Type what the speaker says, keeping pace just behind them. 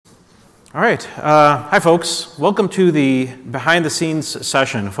All right. Hi, folks. Welcome to the behind-the-scenes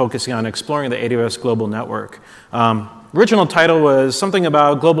session focusing on exploring the AWS Global Network. Original title was something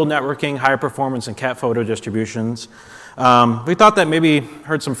about global networking, high performance, and cat photo distributions. We thought that maybe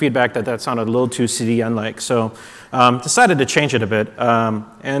heard some feedback that sounded a little too CDN-like, so decided to change it a bit.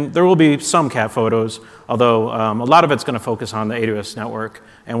 And there will be some cat photos, although a lot of it's going to focus on the AWS network,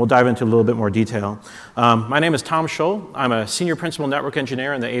 and we'll dive into a little bit more detail. My name is Tom Scholl. I'm a senior principal network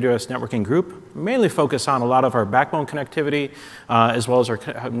engineer in the AWS networking group, mainly focus on a lot of our backbone connectivity, as well as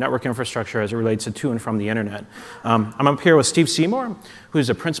our network infrastructure as it relates to and from the internet. I'm up here with Steve Seymour, who's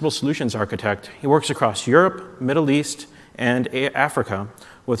a principal solutions architect. He works across Europe, Middle East, and Africa,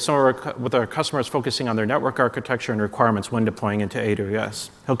 with our customers focusing on their network architecture and requirements when deploying into AWS.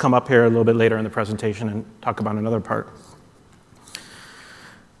 He'll come up here a little bit later in the presentation and talk about another part.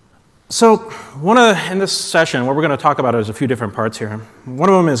 So in this session, what we're going to talk about is a few different parts here. One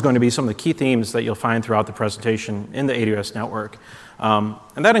of them is going to be some of the key themes that you'll find throughout the presentation in the AWS network.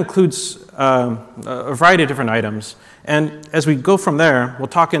 And that includes a variety of different items. And as we go from there, we'll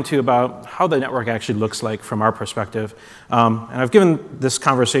talk into about how the network actually looks like from our perspective. And I've given this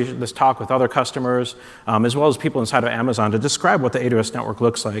talk with other customers, as well as people inside of Amazon to describe what the AWS network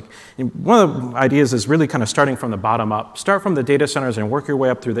looks like. And one of the ideas is really kind of starting from the bottom up. Start from the data centers and work your way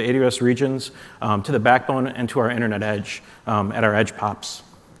up through the AWS regions to the backbone and to our internet edge at our edge pops.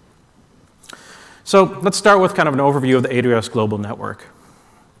 So let's start with kind of an overview of the AWS global network.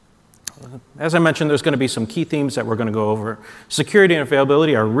 As I mentioned, there's going to be some key themes that we're going to go over. Security and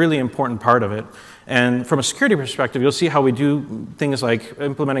availability are a really important part of it. And from a security perspective, you'll see how we do things like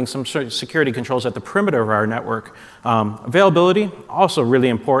implementing some sort of security controls at the perimeter of our network. Availability, also really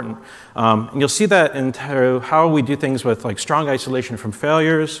important. And you'll see that in how we do things with like strong isolation from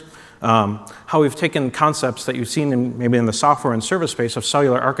failures, how we've taken concepts that you've seen maybe in the software and service space of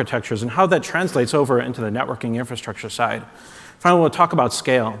cellular architectures and how that translates over into the networking infrastructure side. Finally, we'll talk about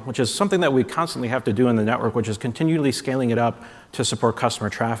scale, which is something that we constantly have to do in the network, which is continually scaling it up to support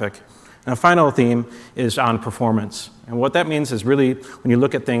customer traffic. And a final theme is on performance. And what that means is really when you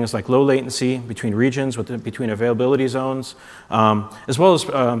look at things like low latency between regions, between availability zones, as well as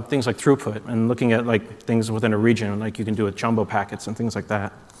things like throughput and looking at like things within a region, like you can do with jumbo packets and things like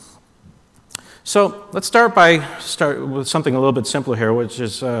that. So let's start with something a little bit simpler here, which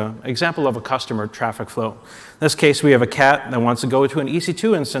is an example of a customer traffic flow. In this case, we have a cat that wants to go to an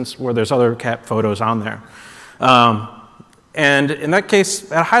EC2 instance where there's other cat photos on there. And in that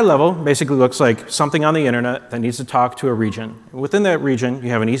case, at a high level, basically looks like something on the internet that needs to talk to a region. Within that region, you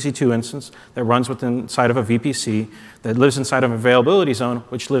have an EC2 instance that runs inside of a VPC that lives inside of an availability zone,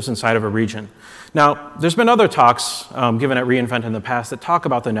 which lives inside of a region. Now, there's been other talks given at reInvent in the past that talk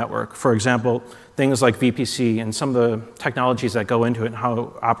about the network. For example, things like VPC and some of the technologies that go into it and how it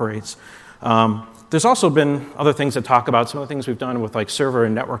operates. There's also been other things that talk about some of the things we've done with like server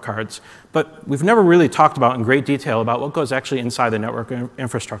and network cards, but we've never really talked about in great detail about what goes actually inside the network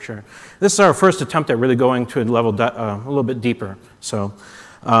infrastructure. This is our first attempt at really going to a level a little bit deeper. So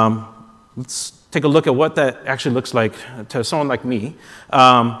let's take a look at what that actually looks like to someone like me.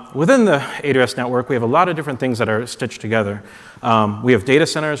 Within the AWS network, we have a lot of different things that are stitched together. We have data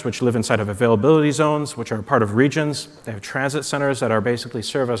centers, which live inside of availability zones, which are part of regions. They have transit centers that are basically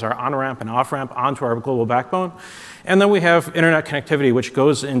serve as our on-ramp and off-ramp onto our global backbone. And then we have internet connectivity, which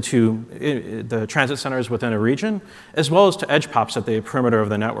goes into the transit centers within a region, as well as to edge pops at the perimeter of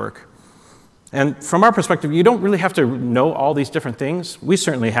the network. And from our perspective, you don't really have to know all these different things. We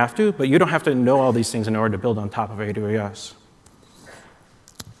certainly have to, but you don't have to know all these things in order to build on top of AWS.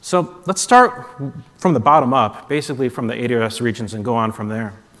 So let's start from the bottom up, basically from the AWS regions, and go on from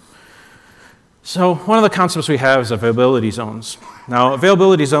there. So one of the concepts we have is availability zones. Now,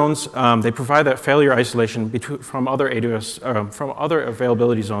 availability zones, they provide that failure isolation from other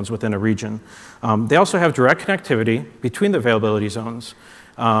availability zones within a region. They also have direct connectivity between the availability zones.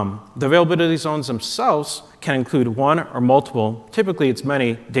 The availability zones themselves can include one or multiple, typically it's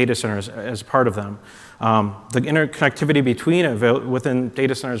many data centers as part of them. The interconnectivity within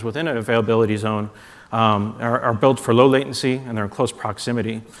data centers within an availability zone are built for low latency and they're in close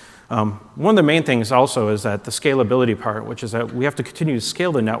proximity. One of the main things also is that the scalability part, which is that we have to continue to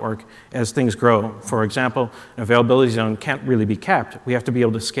scale the network as things grow. For example, an availability zone can't really be capped. We have to be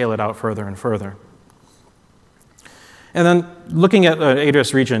able to scale it out further and further. And then looking at an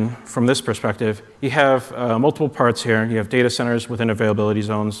AWS region from this perspective, you have multiple parts here. You have data centers within availability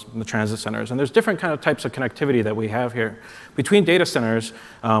zones and the transit centers. And there's different kind of types of connectivity that we have here. Between data centers,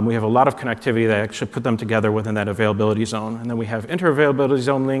 we have a lot of connectivity that actually put them together within that availability zone. And then we have inter-availability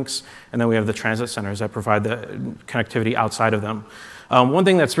zone links, and then we have the transit centers that provide the connectivity outside of them. One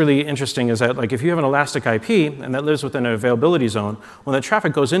thing that's really interesting is that like if you have an elastic IP and that lives within an availability zone, when the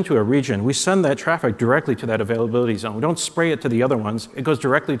traffic goes into a region, we send that traffic directly to that availability zone. We don't spray it to the other ones. It goes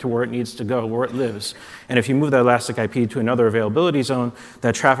directly to where it needs to go, where it lives. And if you move that elastic IP to another availability zone,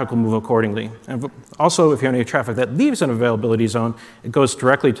 that traffic will move accordingly. And also, if you have any traffic that leaves an availability zone, it goes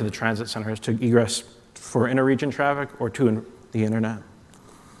directly to the transit centers to egress for inter-region traffic or to the internet.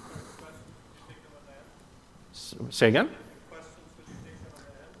 Say again?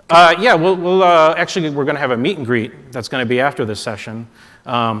 Yeah, actually, we're going to have a meet and greet that's going to be after this session,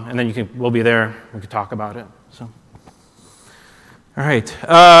 and then we'll be there. We can talk about it. So, all right.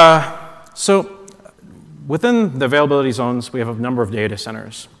 So within the availability zones, we have a number of data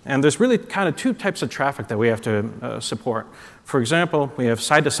centers, and there's really kind of two types of traffic that we have to support. For example, we have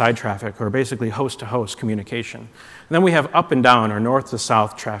side-to-side traffic, or basically host-to-host communication. And then we have up and down, or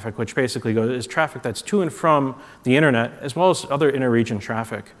north-to-south traffic, which basically is traffic that's to and from the internet, as well as other inter-region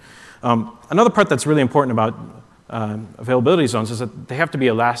traffic. Another part that's really important about availability zones is that they have to be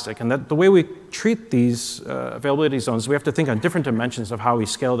elastic, and that the way we treat these availability zones, we have to think on different dimensions of how we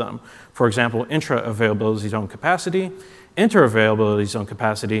scale them. For example, intra-availability zone capacity, inter-availability zone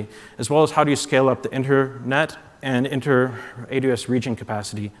capacity, as well as how do you scale up the internet and inter-AWS region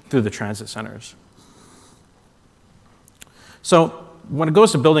capacity through the transit centers. So when it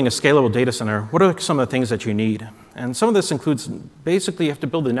goes to building a scalable data center, what are some of the things that you need? And some of this includes basically you have to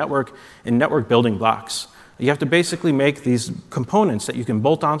build the network in network building blocks. You have to basically make these components that you can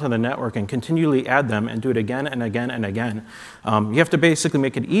bolt onto the network and continually add them and do it again and again and again. You have to basically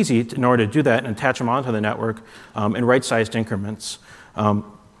make it easy in order to do that and attach them onto the network in right-sized increments.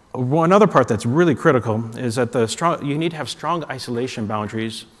 One other part that's really critical is that you need to have strong isolation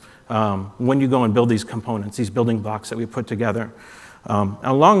boundaries when you go and build these components, these building blocks that we put together.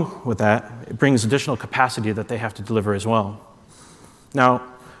 Along with that, it brings additional capacity that they have to deliver as well. Now,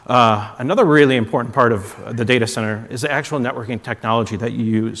 another really important part of the data center is the actual networking technology that you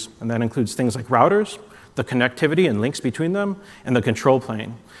use, and that includes things like routers, the connectivity and links between them, and the control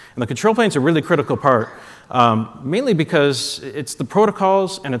plane. And the control plane is a really critical part, mainly because it's the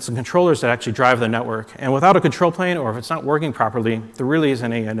protocols and it's the controllers that actually drive the network. And without a control plane, or if it's not working properly, there really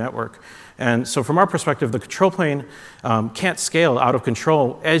isn't a network. And so from our perspective, the control plane can't scale out of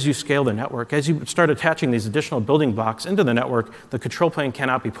control as you scale the network. As you start attaching these additional building blocks into the network, the control plane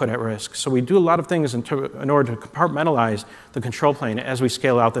cannot be put at risk. So we do a lot of things in order to compartmentalize the control plane as we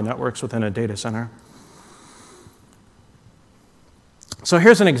scale out the networks within a data center. So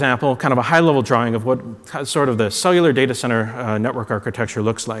here's an example, kind of a high-level drawing of what sort of the cellular data center network architecture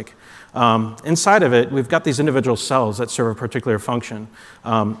looks like. Inside of it, we've got these individual cells that serve a particular function.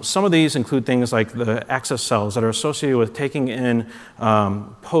 Some of these include things like the access cells that are associated with taking in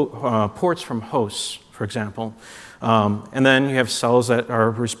ports from hosts, for example. And then you have cells that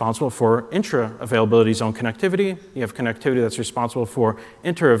are responsible for intra-availability zone connectivity. You have connectivity that's responsible for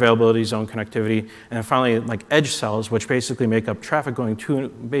inter-availability zone connectivity. And then finally, like edge cells, which basically make up traffic going to,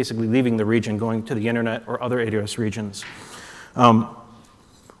 basically leaving the region, going to the internet or other AWS regions.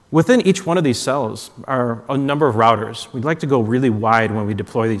 Within each one of these cells are a number of routers. We'd like to go really wide when we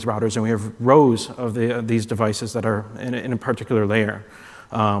deploy these routers, and we have rows of these devices that are in a particular layer.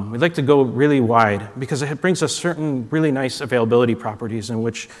 We'd like to go really wide because it brings us certain really nice availability properties in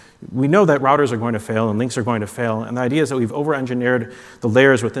which we know that routers are going to fail and links are going to fail. And the idea is that we've over-engineered the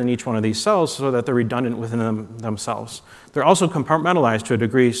layers within each one of these cells so that they're redundant within themselves. They're also compartmentalized to a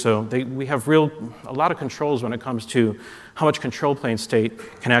degree, so we have a lot of controls when it comes to how much control plane state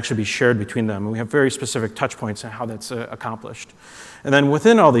can actually be shared between them. And we have very specific touch points on how that's accomplished. And then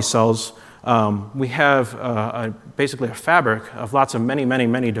within all these cells, we have basically a fabric of lots of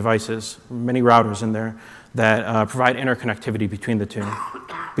many devices, many routers in there that provide interconnectivity between the two,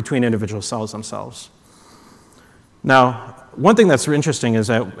 between individual cells themselves. Now, one thing that's interesting is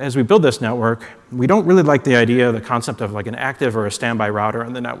that as we build this network, we don't really like the concept of like an active or a standby router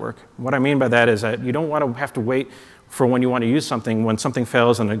in the network. What I mean by that is that you don't want to have to wait for when you want to use something when something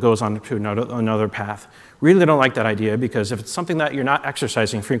fails and it goes on to another path. Really don't like that idea because if it's something that you're not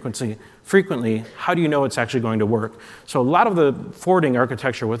exercising frequently, how do you know it's actually going to work? So a lot of the forwarding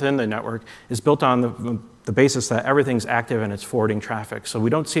architecture within the network is built on the basis that everything's active and it's forwarding traffic. So we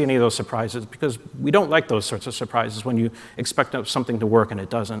don't see any of those surprises because we don't like those sorts of surprises when you expect something to work and it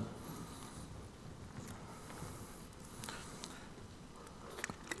doesn't.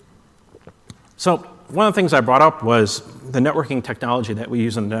 So one of the things I brought up was the networking technology that we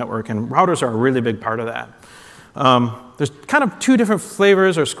use in the network, and routers are a really big part of that. There's kind of two different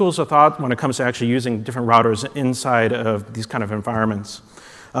flavors or schools of thought when it comes to actually using different routers inside of these kind of environments.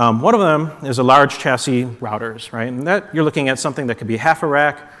 One of them is a large chassis routers, right? And that you're looking at something that could be half a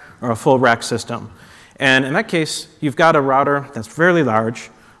rack or a full rack system. And in that case, you've got a router that's fairly large,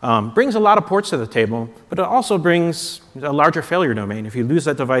 brings a lot of ports to the table, but it also brings a larger failure domain. If you lose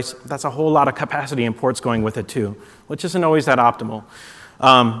that device, that's a whole lot of capacity and ports going with it too, which isn't always that optimal.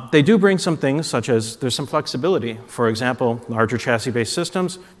 They do bring some things such as there's some flexibility. For example, larger chassis-based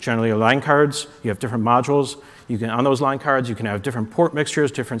systems generally are line cards. You have different modules. On those line cards, you can have different port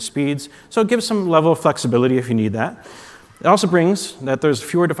mixtures, different speeds. So it gives some level of flexibility if you need that. It also brings that there's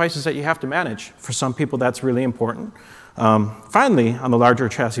fewer devices that you have to manage. For some people, that's really important. Finally, on the larger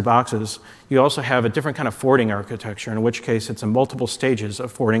chassis boxes, you also have a different kind of forwarding architecture, in which case it's in multiple stages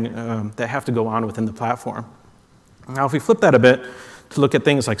of forwarding that have to go on within the platform. Now, if we flip that a bit to look at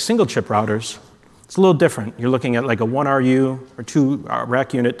things like single chip routers, it's a little different. You're looking at like a 1 RU or 2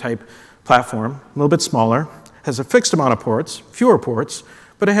 rack unit type platform, a little bit smaller, has a fixed amount of ports, fewer ports,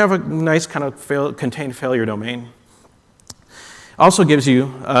 but they have a nice kind of contained failure domain. Also gives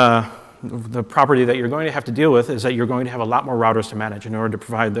you the property that you're going to have to deal with is that you're going to have a lot more routers to manage in order to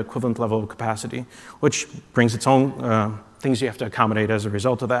provide the equivalent level of capacity, which brings its own things you have to accommodate as a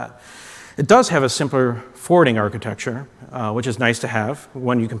result of that. It does have a simpler forwarding architecture, which is nice to have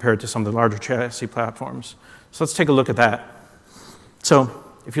when you compare it to some of the larger chassis platforms. So let's take a look at that. So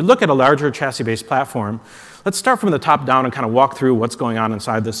if you look at a larger chassis-based platform, let's start from the top down and kind of walk through what's going on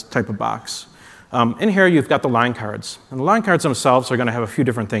inside this type of box. In here, you've got the line cards. And the line cards themselves are going to have a few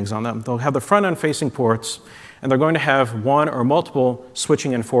different things on them. They'll have the front-end facing ports, and they're going to have one or multiple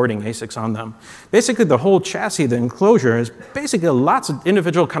switching and forwarding ASICs on them. Basically, the whole chassis, the enclosure, is basically lots of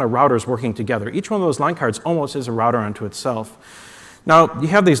individual kind of routers working together. Each one of those line cards almost is a router unto itself. Now, you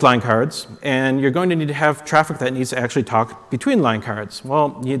have these line cards, and you're going to need to have traffic that needs to actually talk between line cards.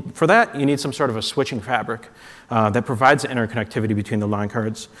 Well, for that, you need some sort of a switching fabric that provides the interconnectivity between the line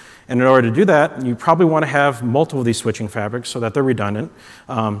cards. And in order to do that, you probably want to have multiple of these switching fabrics so that they're redundant.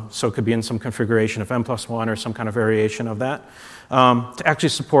 So it could be in some configuration of N+1 or some kind of variation of that to actually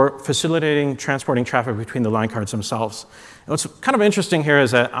support facilitating transporting traffic between the line cards themselves. And what's kind of interesting here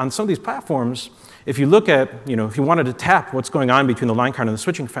is that on some of these platforms, if you look at, if you wanted to tap what's going on between the line card and the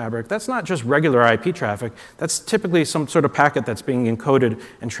switching fabric, that's not just regular IP traffic. That's typically some sort of packet that's being encoded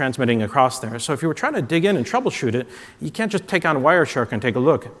and transmitting across there. So if you were trying to dig in and troubleshoot it, you can't just take on Wireshark and take a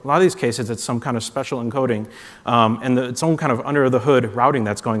look. A lot of these cases, it's some kind of special encoding and its own kind of under-the-hood routing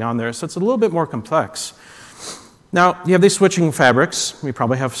that's going on there. So it's a little bit more complex. Now, you have these switching fabrics. We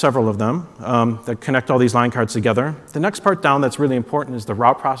probably have several of them that connect all these line cards together. The next part down that's really important is the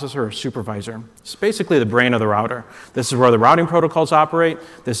route processor or supervisor. It's basically the brain of the router. This is where the routing protocols operate.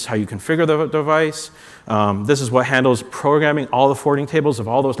 This is how you configure the device. This is what handles programming all the forwarding tables of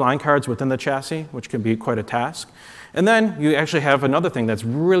all those line cards within the chassis, which can be quite a task. And then you actually have another thing that's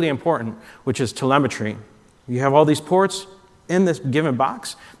really important, which is telemetry. You have all these ports in this given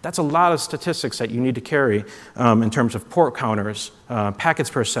box. That's a lot of statistics that you need to carry in terms of port counters, packets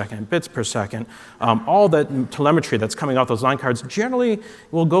per second, bits per second. All that telemetry that's coming off those line cards generally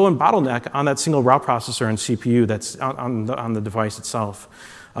will go and bottleneck on that single route processor and CPU that's on the device itself.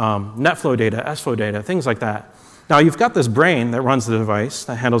 Net flow data, S-flow data, things like that. Now, you've got this brain that runs the device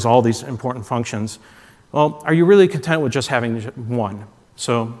that handles all these important functions. Well, are you really content with just having one?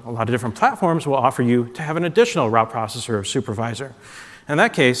 So a lot of different platforms will offer you to have an additional route processor or supervisor. In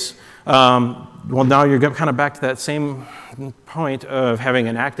that case, well, now you're kind of back to that same point of having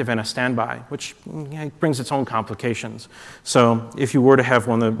an active and a standby, which brings its own complications. So if you were to have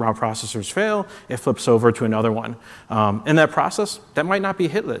one of the route processors fail, it flips over to another one. In that process, that might not be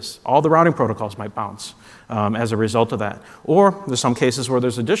hitless. All the routing protocols might bounce as a result of that. Or there's some cases where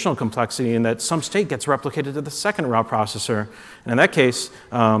there's additional complexity in that some state gets replicated to the second route processor. And in that case,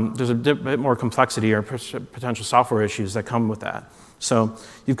 there's a bit more complexity or potential software issues that come with that. So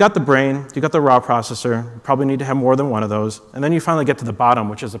you've got the brain, you've got the route processor, you probably need to have more than one of those, and then you finally get to the bottom,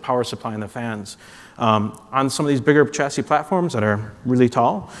 which is the power supply and the fans. On some of these bigger chassis platforms that are really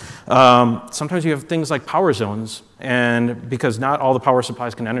tall, sometimes you have things like power zones, and because not all the power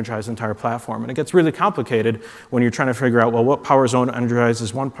supplies can energize the entire platform. And it gets really complicated when you're trying to figure out, well, what power zone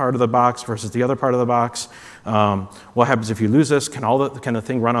energizes one part of the box versus the other part of the box? What happens if you lose this? Can the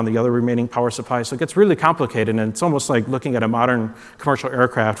thing run on the other remaining power supply? So it gets really complicated, and it's almost like looking at a modern commercial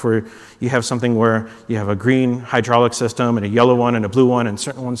aircraft where you have something where you have a green hydraulic system and a yellow one and a blue one, and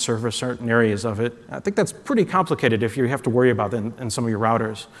certain ones serve certain areas of it. I think that's pretty complicated if you have to worry about that in some of your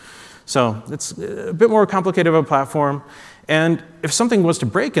routers. So it's a bit more complicated of a platform. And if something was to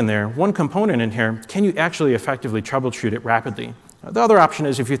break in there, one component in here, can you actually effectively troubleshoot it rapidly? The other option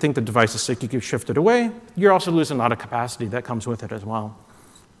is if you think the device is sick, you can shift it away. You're also losing a lot of capacity that comes with it as well.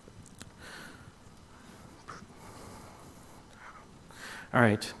 All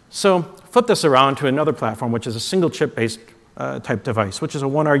right, so flip this around to another platform, which is a single chip-based type device, which is a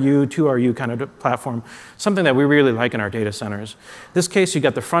 1RU, 2RU kind of platform, something that we really like in our data centers. In this case, you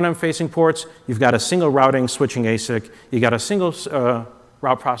got the front-end facing ports, you've got a single routing switching ASIC, you got a single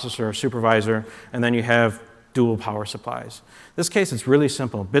route processor or supervisor, and then you have dual power supplies. In this case, it's really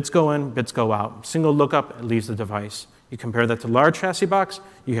simple. Bits go in, bits go out. Single lookup, it leaves the device. You compare that to large chassis box,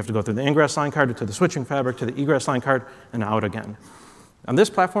 you have to go through the ingress line card, to the switching fabric, to the egress line card, and out again. On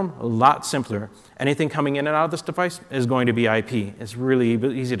this platform, a lot simpler. Anything coming in and out of this device is going to be IP. It's really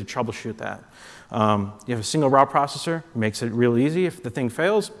easy to troubleshoot that. You have a single route processor, makes it real easy. If the thing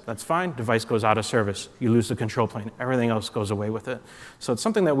fails, that's fine. Device goes out of service. You lose the control plane. Everything else goes away with it. So it's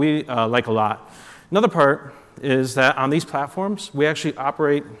something that we like a lot. Another part is that on these platforms, we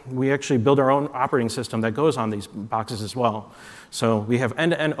actually build our own operating system that goes on these boxes as well. So we have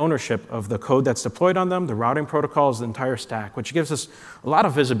end-to-end ownership of the code that's deployed on them, the routing protocols, the entire stack, which gives us a lot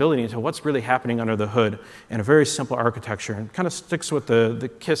of visibility into what's really happening under the hood in a very simple architecture, and kind of sticks with the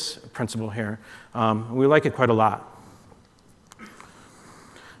KISS principle here. We like it quite a lot.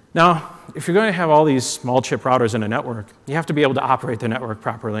 Now, if you're going to have all these small chip routers in a network, you have to be able to operate the network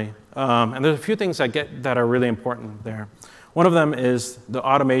properly. And there's a few things that are really important there. One of them is the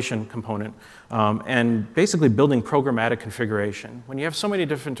automation component, and basically building programmatic configuration. When you have so many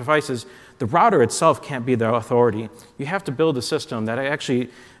different devices, the router itself can't be the authority. You have to build a system that actually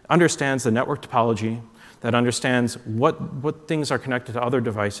understands the network topology, that understands what things are connected to other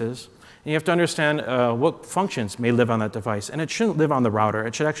devices. And you have to understand what functions may live on that device. And it shouldn't live on the router.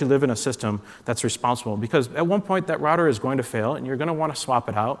 It should actually live in a system that's responsible. Because at one point, that router is going to fail, and you're going to want to swap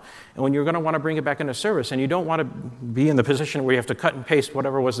it out. And when you're going to want to bring it back into service, and you don't want to be in the position where you have to cut and paste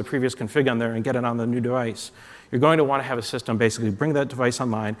whatever was the previous config on there and get it on the new device, you're going to want to have a system basically bring that device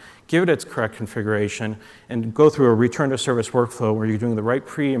online, give it its correct configuration, and go through a return to service workflow where you're doing the right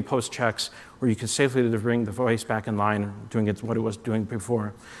pre and post checks, where you can safely bring the device back in line, doing what it was doing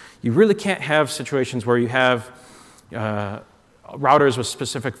before. You really can't have situations where you have routers with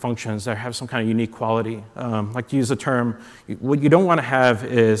specific functions that have some kind of unique quality. Like to use the term, what you don't want to have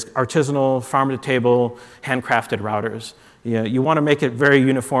is artisanal, farm-to-table, handcrafted routers. You want to make it very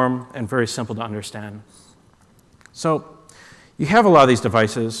uniform and very simple to understand. So you have a lot of these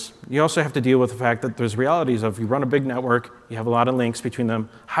devices. You also have to deal with the fact that there's realities of you run a big network, you have a lot of links between them.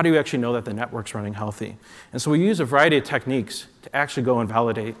 How do you actually know that the network's running healthy? And so we use a variety of techniques to actually go and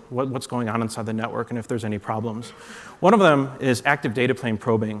validate what's going on inside the network and if there's any problems. One of them is active data plane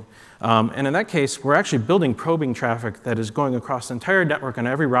probing. And in that case, we're actually building probing traffic that is going across the entire network on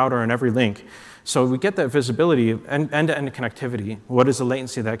every router and every link. So we get that visibility and end-to-end connectivity. What is the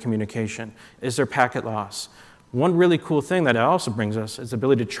latency of that communication? Is there packet loss? One really cool thing that it also brings us is the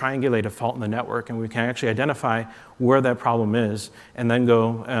ability to triangulate a fault in the network, and we can actually identify where that problem is and then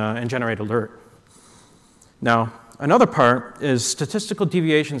go and generate alert. Now, another part is statistical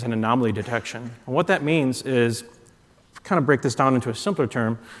deviations and anomaly detection. And what that means is, kind of break this down into a simpler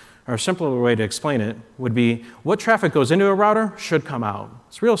term, or a simpler way to explain it would be what traffic goes into a router should come out.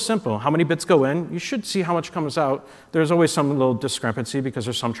 It's real simple. How many bits go in? You should see how much comes out. There's always some little discrepancy because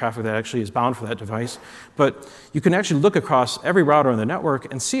there's some traffic that actually is bound for that device. But you can actually look across every router in the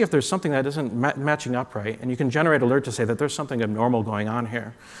network and see if there's something that isn't matching up right. And you can generate alert to say that there's something abnormal going on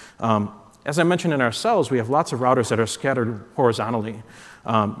here. As I mentioned in our cells, we have lots of routers that are scattered horizontally.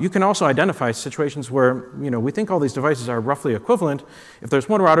 You can also identify situations where we think all these devices are roughly equivalent. If there's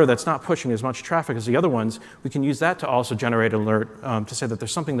one router that's not pushing as much traffic as the other ones, we can use that to also generate an alert to say that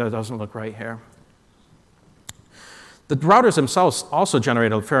there's something that doesn't look right here. The routers themselves also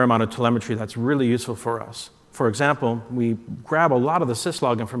generate a fair amount of telemetry that's really useful for us. For example, we grab a lot of the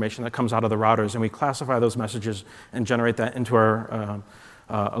syslog information that comes out of the routers, and we classify those messages and generate that into our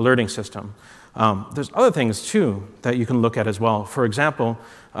alerting system. There's other things, too, that you can look at as well. For example,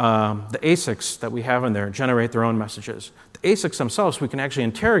 the ASICs that we have in there generate their own messages. The ASICs themselves, we can actually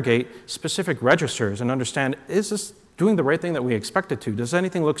interrogate specific registers and understand, is this doing the right thing that we expect it to? Does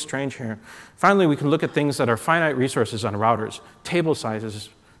anything look strange here? Finally, we can look at things that are finite resources on routers, table sizes,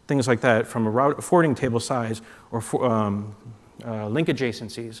 things like that, from a forwarding table size or link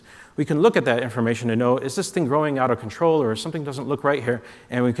adjacencies. We can look at that information to know, is this thing growing out of control or something doesn't look right here,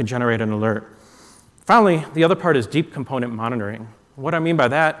 and we can generate an alert. Finally, the other part is deep component monitoring. What I mean by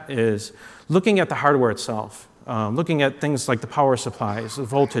that is looking at the hardware itself, looking at things like the power supplies, the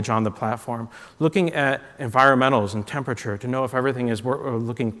voltage on the platform, looking at environmentals and temperature to know if everything is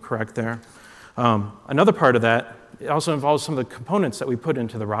looking correct there. Another part of that it also involves some of the components that we put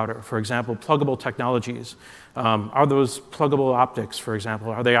into the router. For example, pluggable technologies. Are those pluggable optics, for example,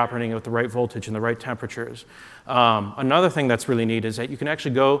 are they operating at the right voltage and the right temperatures? Another thing that's really neat is that you can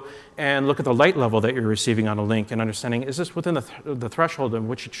actually go and look at the light level that you're receiving on a link and understanding, is this within the threshold in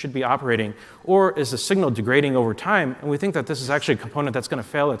which it should be operating, or is the signal degrading over time? And we think that this is actually a component that's going to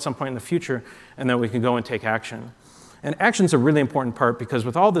fail at some point in the future, and then we can go and take action. And action's a really important part, because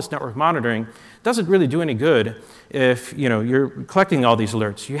with all this network monitoring, it doesn't really do any good if you're collecting all these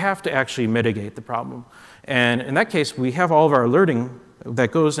alerts. You have to actually mitigate the problem. And in that case, we have all of our alerting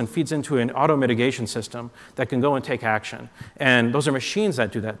that goes and feeds into an auto mitigation system that can go and take action. And those are machines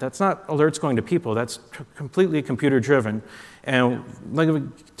that do that. That's not alerts going to people. That's completely computer driven. And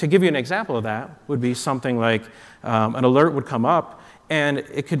to give you an example of that would be something like an alert would come up, and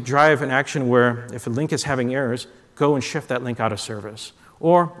it could drive an action where if a link is having errors, go and shift that link out of service.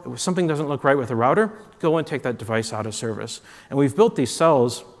 Or if something doesn't look right with a router, go and take that device out of service. And we've built these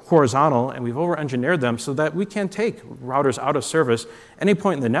cells horizontal, and we've over-engineered them so that we can take routers out of service any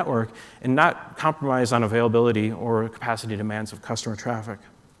point in the network and not compromise on availability or capacity demands of customer traffic.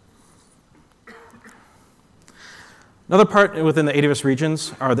 Another part within the AWS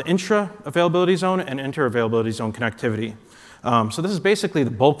regions are the intra-availability zone and inter-availability zone connectivity. So this is basically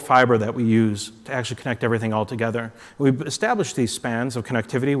the bulk fiber that we use to actually connect everything all together. We've established these spans of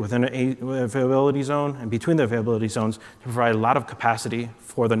connectivity within an availability zone and between the availability zones to provide a lot of capacity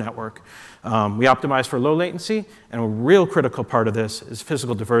for the network. We optimize for low latency, and a real critical part of this is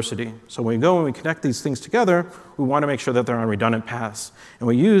physical diversity. So when we go and we connect these things together, we want to make sure that they're on redundant paths. And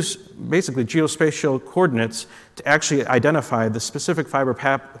we use basically geospatial coordinates to actually identify the specific fiber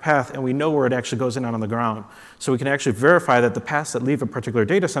path, and we know where it actually goes in on the ground. So we can actually verify that the paths that leave a particular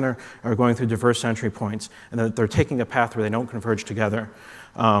data center are going through diverse entry points, and that they're taking a path where they don't converge together.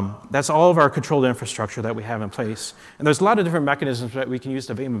 That's all of our controlled infrastructure that we have in place. And there's a lot of different mechanisms that we can use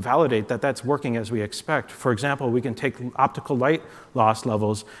to even validate that that's working as we expect. For example, we can take optical light loss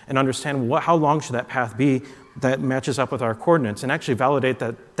levels and understand how long should that path be that matches up with our coordinates, and actually validate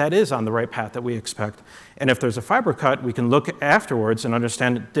that that is on the right path that we expect. And if there's a fiber cut, we can look afterwards and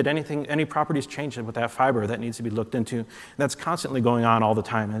understand, did any properties change with that fiber that needs to be looked into? And that's constantly going on all the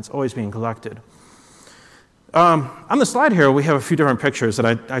time, and it's always being collected. On the slide here, we have a few different pictures that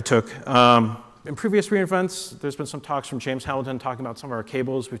I took. In previous re:Invents, there's been some talks from James Hamilton talking about some of our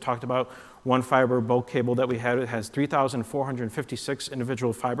cables. We've talked about one fiber bulk cable that we had. It has 3,456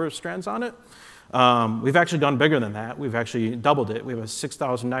 individual fiber strands on it. We've actually gone bigger than that. We've actually doubled it. We have a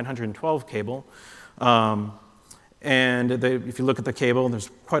 6,912 cable. If you look at the cable, there's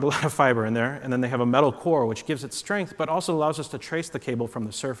quite a lot of fiber in there. And then they have a metal core, which gives it strength, but also allows us to trace the cable from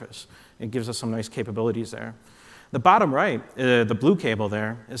the surface. It gives us some nice capabilities there. The bottom right, the blue cable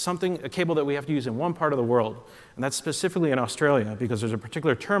there, is a cable that we have to use in one part of the world. And that's specifically in Australia, because there's a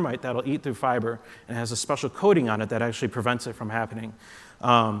particular termite that'll eat through fiber and has a special coating on it that actually prevents it from happening.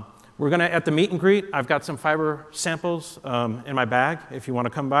 We're going to, at the meet and greet, I've got some fiber samples in my bag. If you want to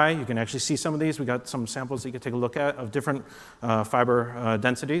come by, you can actually see some of these. We got some samples that you can take a look at of different fiber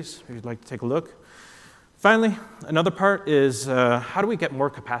densities, if you'd like to take a look. Finally, another part is how do we get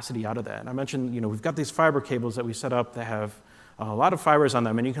more capacity out of that? And I mentioned, we've got these fiber cables that we set up that have a lot of fibers on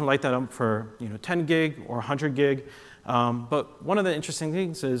them, and you can light that up for 10 gig or 100 gig. But one of the interesting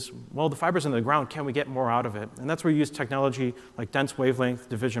things is, well, the fiber's in the ground, can we get more out of it? And that's where we use technology like dense wavelength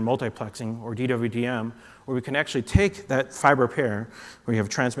division multiplexing, or DWDM, where we can actually take that fiber pair, where you have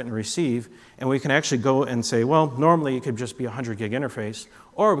transmit and receive, and we can actually go and say, well, normally it could just be a 100 gig interface,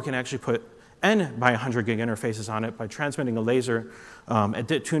 or we can actually put N by 100 gig interfaces on it by transmitting a laser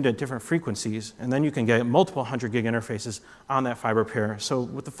tuned at different frequencies, and then you can get multiple 100 gig interfaces on that fiber pair. So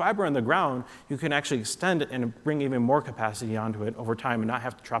with the fiber in the ground, you can actually extend it and bring even more capacity onto it over time and not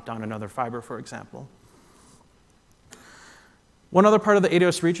have to drop down another fiber, for example. One other part of the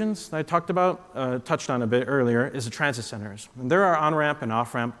AWS regions that I talked about, touched on a bit earlier, is the transit centers. And they're our on-ramp and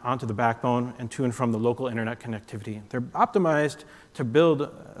off-ramp onto the backbone and to and from the local internet connectivity. They're optimized to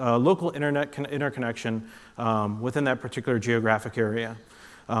build local internet interconnection within that particular geographic area.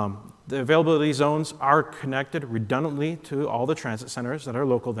 The availability zones are connected redundantly to all the transit centers that are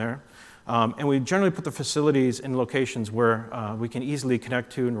local there. And we generally put the facilities in locations where we can easily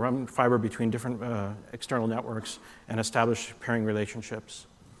connect to and run fiber between different external networks and establish pairing relationships.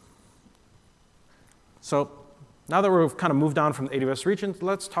 So now that we've kind of moved on from the AWS regions,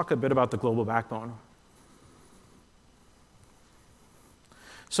 let's talk a bit about the global backbone.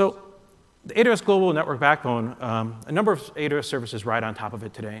 So the AWS Global Network Backbone, a number of AWS services ride on top of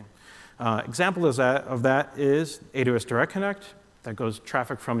it today. Example of that is AWS Direct Connect, that goes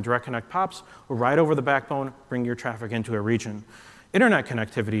traffic from direct connect POPs will ride over the backbone, bring your traffic into a region. Internet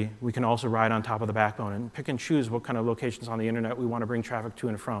connectivity, we can also ride on top of the backbone and pick and choose what kind of locations on the internet we want to bring traffic to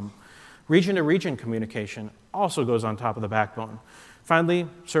and from. Region-to-region communication also goes on top of the backbone. Finally,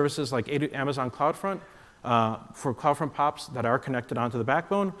 services like Amazon CloudFront, for CloudFront POPs that are connected onto the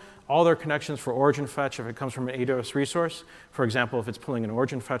backbone, all their connections for origin fetch, if it comes from an AWS resource, for example, if it's pulling an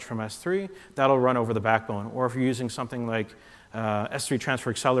origin fetch from S3, that'll run over the backbone. Or if you're using something like S3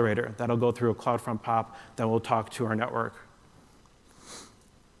 Transfer Accelerator, that'll go through a CloudFront POP that will talk to our network.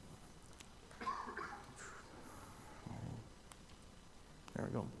 There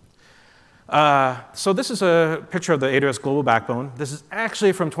we go. So this is a picture of the AWS Global Backbone. This is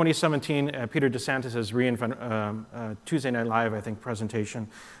actually from 2017, Peter DeSantis' Tuesday Night Live, I think, presentation.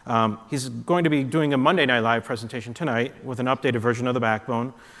 He's going to be doing a Monday Night Live presentation tonight with an updated version of the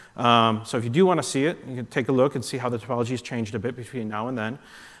backbone. So if you do want to see it, you can take a look and see how the topology has changed a bit between now and then.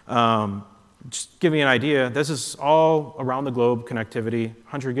 Just to give you an idea, this is all around the globe connectivity,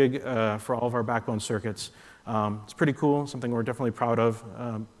 100 gig for all of our backbone circuits. It's pretty cool, something we're definitely proud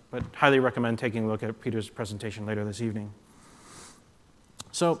of. But highly recommend taking a look at Peter's presentation later this evening.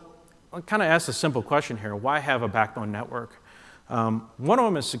 So I'll kind of ask a simple question here. Why have a backbone network? One of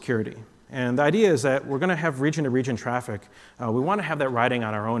them is security. And the idea is that we're going to have region-to-region traffic. We want to have that riding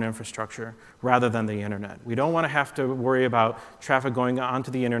on our own infrastructure rather than the internet. We don't want to have to worry about traffic going onto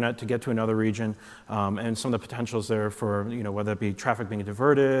the internet to get to another region and some of the potentials there for whether it be traffic being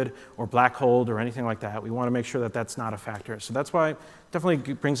diverted or black holed or anything like that. We want to make sure that that's not a factor. So that's why it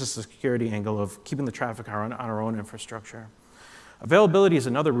definitely brings us the security angle of keeping the traffic on our own infrastructure. Availability is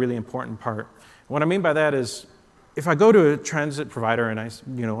another really important part. What I mean by that is, if I go to a transit provider and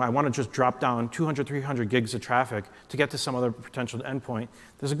I want to just drop down 200, 300 gigs of traffic to get to some other potential endpoint,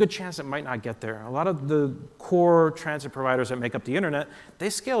 there's a good chance it might not get there. A lot of the core transit providers that make up the internet, they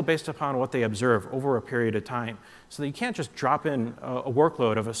scale based upon what they observe over a period of time. So that you can't just drop in a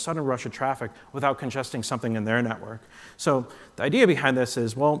workload of a sudden rush of traffic without congesting something in their network. So the idea behind this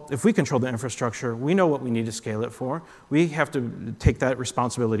is, well, if we control the infrastructure, we know what we need to scale it for. We have to take that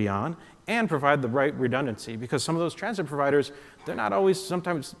responsibility on and provide the right redundancy, because some of those transit providers, they're not always,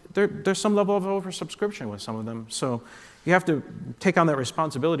 sometimes there's some level of oversubscription with some of them. So you have to take on that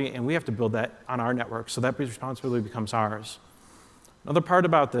responsibility, and we have to build that on our network, so that responsibility becomes ours. Another part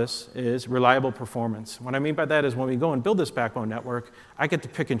about this is reliable performance. What I mean by that is when we go and build this backbone network, I get to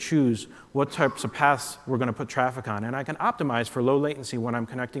pick and choose what types of paths we're going to put traffic on. And I can optimize for low latency when I'm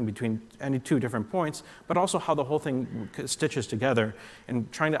connecting between any two different points, but also how the whole thing stitches together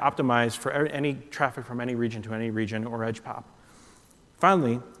and trying to optimize for any traffic from any region to any region or edge pop.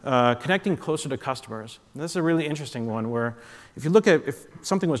 Finally, connecting closer to customers. And this is a really interesting one where if you look at if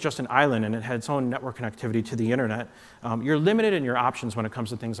something was just an island and it had its own network connectivity to the internet, you're limited in your options when it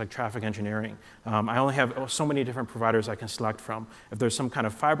comes to things like traffic engineering. I only have so many different providers I can select from. If there's some kind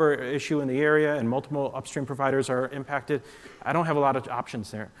of fiber issue in the area and multiple upstream providers are impacted, I don't have a lot of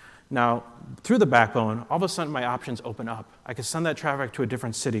options there. Now, through the backbone, all of a sudden my options open up. I can send that traffic to a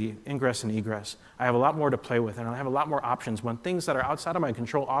different city, ingress and egress. I have a lot more to play with, and I have a lot more options. When things that are outside of my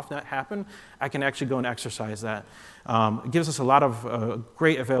control off-net happen, I can actually go and exercise that. It gives us a lot of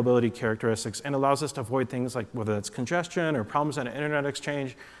great availability characteristics and allows us to avoid things like whether it's congestion or problems at an internet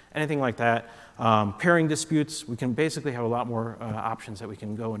exchange, anything like that. Pairing disputes, we can basically have a lot more options that we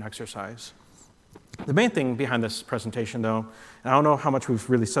can go and exercise. The main thing behind this presentation, though, and I don't know how much we've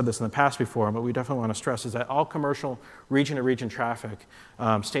really said this in the past before, but we definitely want to stress, is that all commercial region-to-region traffic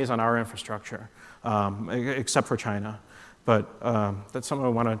stays on our infrastructure, except for China. But that's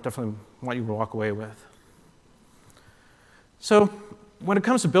something I definitely want you to walk away with. So when it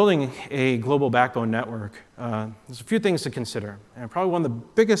comes to building a global backbone network, there's a few things to consider. And probably one of the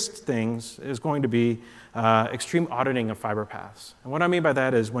biggest things is going to be extreme auditing of fiber paths. And what I mean by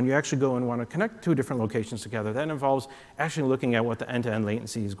that is when you actually go and want to connect two different locations together, that involves actually looking at what the end-to-end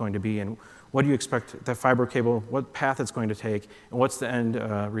latency is going to be and what do you expect that fiber cable, what path it's going to take, and what's the end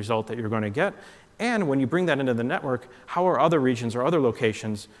result that you're going to get. And when you bring that into the network, how are other regions or other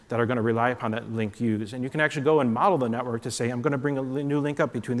locations that are going to rely upon that link used? And you can actually go and model the network to say, I'm going to bring a new link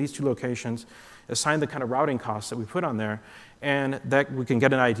up between these two locations, assign the kind of routing costs that we put on there, and that we can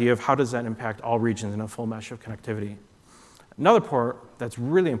get an idea of how does that impact all regions in a full mesh of connectivity. Another part that's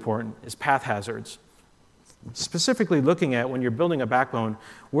really important is path hazards. Specifically looking at when you're building a backbone,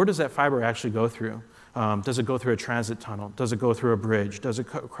 where does that fiber actually go through? Does it go through a transit tunnel? Does it go through a bridge? Does it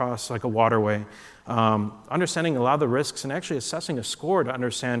cross like a waterway? Understanding a lot of the risks and actually assessing a score to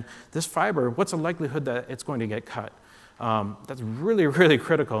understand this fiber, what's the likelihood that it's going to get cut? That's really, really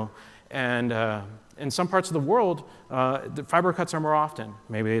critical. And in some parts of the world, the fiber cuts are more often.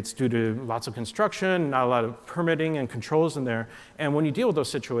 Maybe it's due to lots of construction, not a lot of permitting and controls in there. And when you deal with those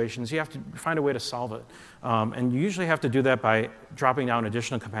situations, you have to find a way to solve it. And you usually have to do that by dropping down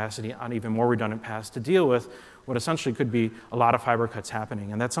additional capacity on even more redundant paths to deal with what essentially could be a lot of fiber cuts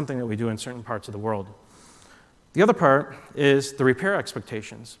happening. And that's something that we do in certain parts of the world. The other part is the repair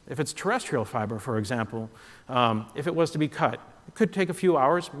expectations. If it's terrestrial fiber, for example, if it was to be cut, it could take a few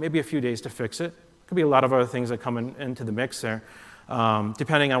hours, maybe a few days to fix it. Could be a lot of other things that come into the mix there.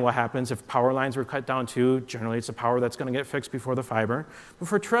 Depending on what happens, if power lines were cut down too, generally it's the power that's going to get fixed before the fiber. But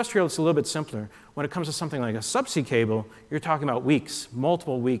for terrestrial, it's a little bit simpler. When it comes to something like a subsea cable, you're talking about weeks,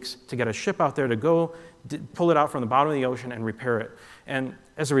 multiple weeks, to get a ship out there to go pull it out from the bottom of the ocean and repair it. And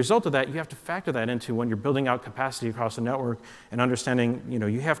as a result of that, you have to factor that into when you're building out capacity across the network and understanding,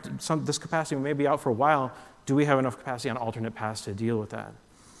 you have to, this capacity may be out for a while. Do we have enough capacity on alternate paths to deal with that?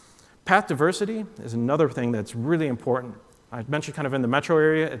 Path diversity is another thing that's really important. I mentioned kind of in the metro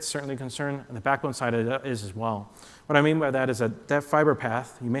area, it's certainly a concern, and the backbone side of it is as well. What I mean by that is that fiber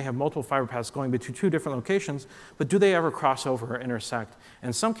path, you may have multiple fiber paths going between two different locations, but do they ever cross over or intersect?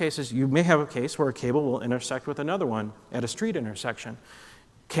 In some cases, you may have a case where a cable will intersect with another one at a street intersection.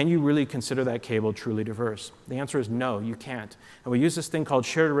 Can you really consider that cable truly diverse? The answer is no, you can't. And we use this thing called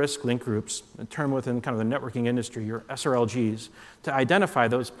shared risk link groups, a term within kind of the networking industry, or SRLGs, to identify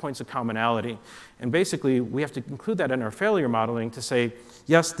those points of commonality. And basically, we have to include that in our failure modeling to say,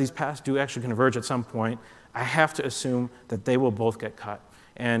 yes, these paths do actually converge at some point. I have to assume that they will both get cut.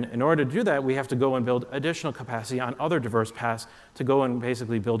 And in order to do that, we have to go and build additional capacity on other diverse paths to go and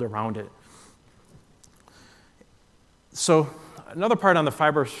basically build around it. So another part on the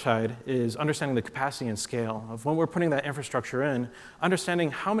fiber side is understanding the capacity and scale of when we're putting that infrastructure in, understanding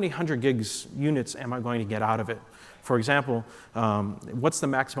how many 100 gigs units am I going to get out of it. For example, what's the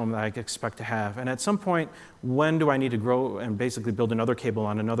maximum that I expect to have? And at some point, when do I need to grow and basically build another cable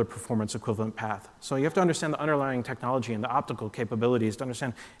on another performance equivalent path? So you have to understand the underlying technology and the optical capabilities to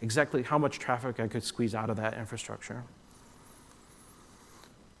understand exactly how much traffic I could squeeze out of that infrastructure.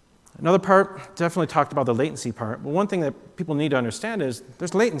 Another part, definitely talked about the latency part, but one thing that people need to understand is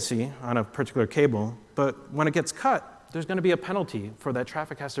there's latency on a particular cable, but when it gets cut, there's going to be a penalty for that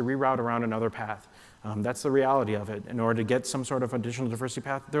traffic has to reroute around another path. That's the reality of it. In order to get some sort of additional diversity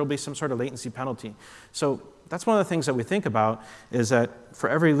path, there will be some sort of latency penalty. So that's one of the things that we think about is that for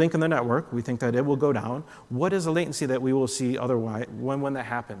every link in the network, we think that it will go down. What is the latency that we will see otherwise when that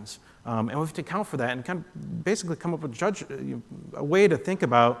happens? And we have to account for that and kind of basically come up with a way to think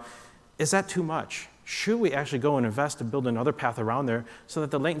about, is that too much? Should we actually go and invest to build another path around there so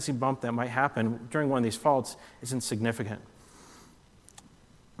that the latency bump that might happen during one of these faults is insignificant?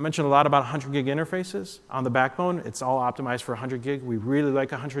 I mentioned a lot about 100 gig interfaces on the backbone. It's all optimized for 100 gig. We really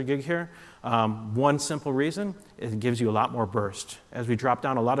like 100 gig here. One simple reason, it gives you a lot more burst. As we drop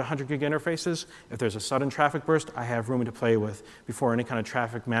down a lot of 100 gig interfaces, if there's a sudden traffic burst, I have room to play with before any kind of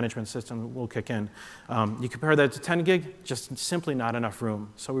traffic management system will kick in. You compare that to 10 gig, just simply not enough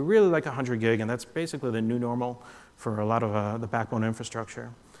room. So we really like 100 gig, and that's basically the new normal for a lot of the backbone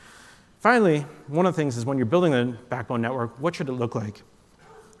infrastructure. Finally, one of the things is when you're building a backbone network, what should it look like?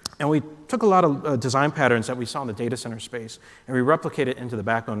 And we took a lot of design patterns that we saw in the data center space, and we replicated it into the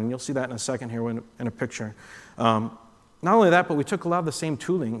backbone. And you'll see that in a second here in a picture. Not only that, but we took a lot of the same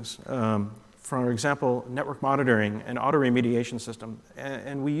toolings, for example, network monitoring and auto remediation system.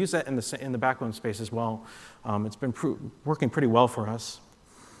 And we use that in the backbone space as well. It's been working pretty well for us.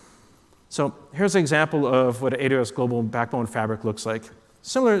 So here's an example of what an AWS Global Backbone Fabric looks like.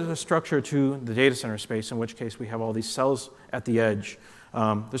 Similar structure to the data center space, in which case we have all these cells at the edge.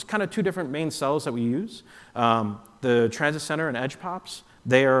 There's kind of two different main cells that we use. The transit center and edge pops,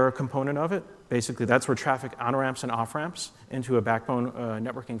 they are a component of it. Basically, that's where traffic on-ramps and off-ramps into a backbone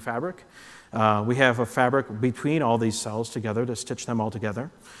networking fabric. We have a fabric between all these cells together to stitch them all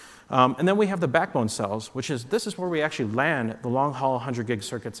together. And then we have the backbone cells, this is where we actually land the long-haul 100 gig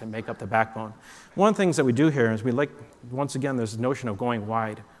circuits that make up the backbone. One of the things that we do here is we like, once again, this notion of going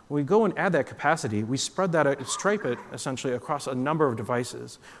wide. When we go and add that capacity, we spread that, stripe it essentially across a number of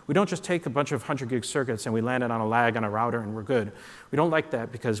devices. We don't just take a bunch of 100 gig circuits and we land it on a lag on a router and we're good. We don't like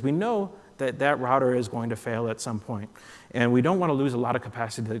that because we know that that router is going to fail at some point. And we don't want to lose a lot of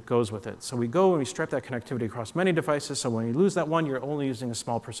capacity that goes with it. So we go and we stripe that connectivity across many devices, so when you lose that one, you're only using a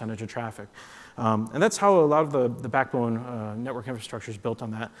small percentage of traffic. And that's how a lot of the backbone network infrastructure is built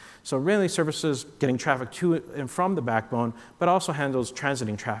on that. So it really services getting traffic to and from the backbone, but also handles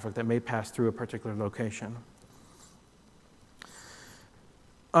transiting traffic that may pass through a particular location.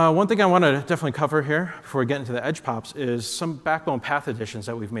 One thing I want to definitely cover here before we get into the edge pops is some backbone path additions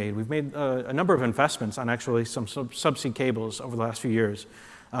that we've made. We've made a number of investments on actually some subsea cables over the last few years.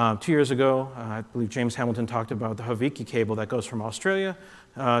 2 years ago, I believe James Hamilton talked about the Haviki cable that goes from Australia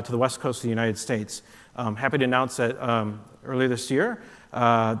to the west coast of the United States. Happy to announce that earlier this year,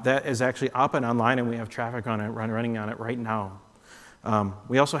 that is actually up and online, and we have traffic on it, running on it right now.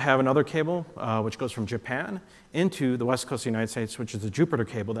 We also have another cable which goes from Japan into the west coast of the United States, which is the Jupiter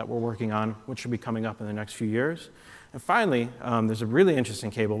cable that we're working on, which should be coming up in the next few years. And finally, there's a really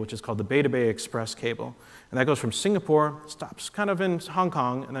interesting cable, which is called the Bay to Bay Express cable. And that goes from Singapore, stops kind of in Hong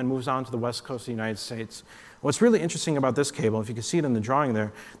Kong, and then moves on to the west coast of the United States. What's really interesting about this cable, if you can see it in the drawing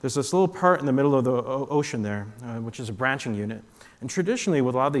there, there's this little part in the middle of the ocean there, which is a branching unit. And traditionally,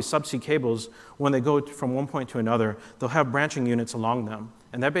 with a lot of these subsea cables, when they go from one point to another, they'll have branching units along them.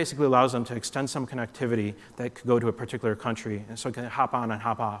 And that basically allows them to extend some connectivity that could go to a particular country, and so it can hop on and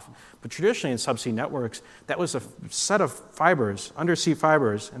hop off. But traditionally in subsea networks, that was a set of fibers, undersea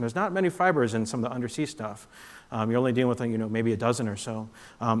fibers, and there's not many fibers in some of the undersea stuff. You're only dealing with maybe a dozen or so.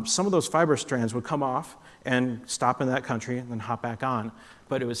 Some of those fiber strands would come off and stop in that country and then hop back on.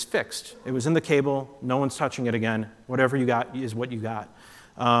 But it was fixed. It was in the cable. No one's touching it again. Whatever you got is what you got.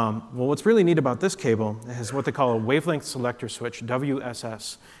 Well, what's really neat about this cable is what they call a wavelength selector switch,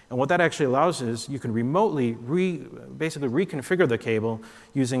 WSS. And what that actually allows is you can remotely basically reconfigure the cable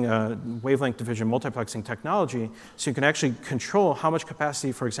using a wavelength division multiplexing technology, so you can actually control how much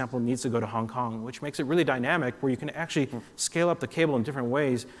capacity, for example, needs to go to Hong Kong, which makes it really dynamic, where you can actually scale up the cable in different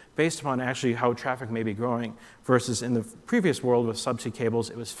ways based upon actually how traffic may be growing, versus in the previous world with subsea cables,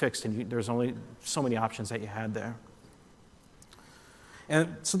 it was fixed, and there's only so many options that you had there.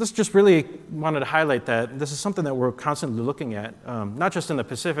 And so this just really wanted to highlight that this is something that we're constantly looking at, not just in the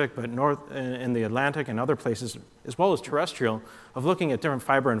Pacific, but in the Atlantic and other places, as well as terrestrial, of looking at different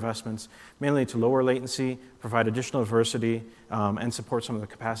fiber investments, mainly to lower latency, provide additional diversity, and support some of the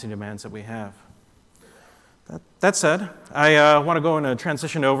capacity demands that we have. That said, I want to go and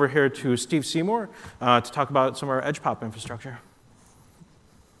transition over here to Steve Seymour to talk about some of our edge pop infrastructure.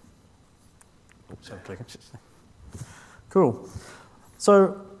 Cool.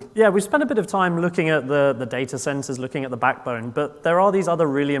 So yeah, we spent a bit of time looking at the data centers, looking at the backbone, but there are these other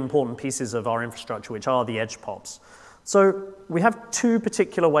really important pieces of our infrastructure, which are the edge pops. So we have two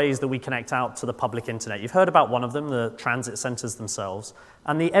particular ways that we connect out to the public internet. You've heard about one of them, the transit centers themselves,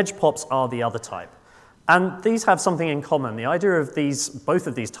 and the edge pops are the other type. And these have something in common. The idea of both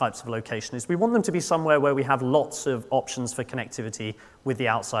of these types of location is we want them to be somewhere where we have lots of options for connectivity with the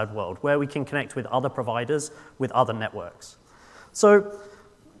outside world, where we can connect with other providers, with other networks. So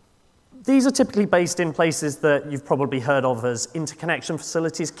these are typically based in places that you've probably heard of as interconnection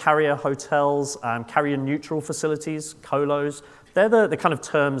facilities, carrier hotels, carrier neutral facilities, colos. They're the kind of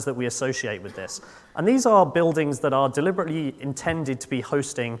terms that we associate with this. And these are buildings that are deliberately intended to be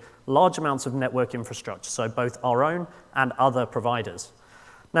hosting large amounts of network infrastructure, so both our own and other providers.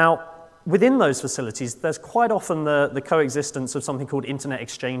 Now, within those facilities, there's quite often the coexistence of something called internet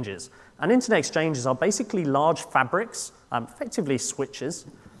exchanges. And internet exchanges are basically large fabrics, effectively switches,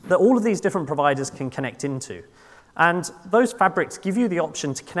 that all of these different providers can connect into. And those fabrics give you the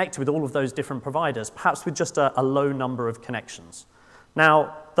option to connect with all of those different providers, perhaps with just a low number of connections.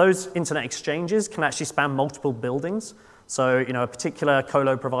 Now, those internet exchanges can actually span multiple buildings. So, a particular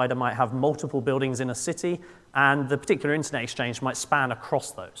colo provider might have multiple buildings in a city, and the particular internet exchange might span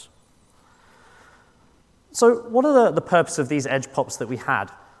across those. So what are the purpose of these edge pops that we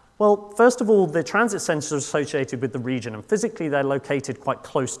had? Well, first of all, the transit centers are associated with the region, and physically they're located quite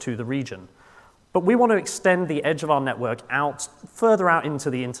close to the region. But we want to extend the edge of our network further out into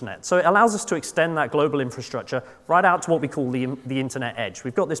the internet. So it allows us to extend that global infrastructure right out to what we call the internet edge.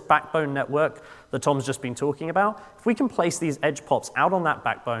 We've got this backbone network that Tom's just been talking about. If we can place these edge pops out on that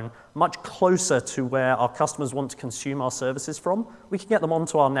backbone much closer to where our customers want to consume our services from, we can get them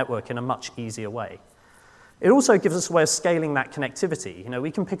onto our network in a much easier way. It also gives us a way of scaling that connectivity. We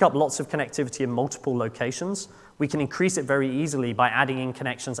can pick up lots of connectivity in multiple locations. We can increase it very easily by adding in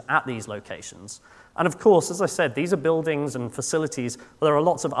connections at these locations. And of course, as I said, these are buildings and facilities where there are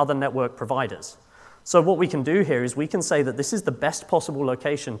lots of other network providers. So what we can do here is we can say that this is the best possible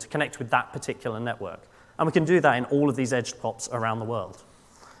location to connect with that particular network. And we can do that in all of these edge pops around the world.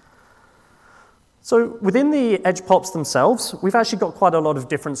 So within the edge pops themselves, we've actually got quite a lot of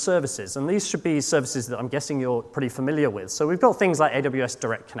different services, and these should be services that I'm guessing you're pretty familiar with. So we've got things like AWS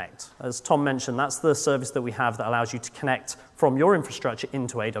Direct Connect. As Tom mentioned, that's the service that we have that allows you to connect from your infrastructure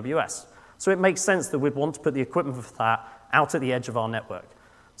into AWS. So it makes sense that we'd want to put the equipment for that out at the edge of our network.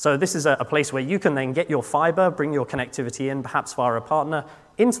 So this is a place where you can then get your fiber, bring your connectivity in, perhaps via a partner,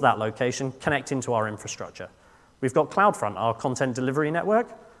 into that location, connect into our infrastructure. We've got CloudFront, our content delivery network.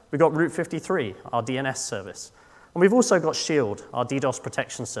 We've got Route 53, our DNS service. And we've also got Shield, our DDoS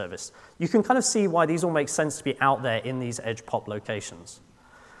protection service. You can kind of see why these all make sense to be out there in these edge POP locations.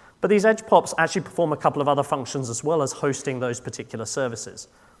 But these edge POPs actually perform a couple of other functions as well as hosting those particular services.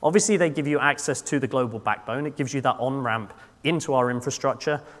 Obviously, they give you access to the global backbone. It gives you that on-ramp into our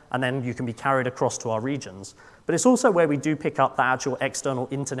infrastructure, and then you can be carried across to our regions. But it's also where we do pick up the actual external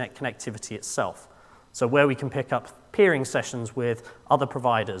internet connectivity itself. So where we can pick up peering sessions with other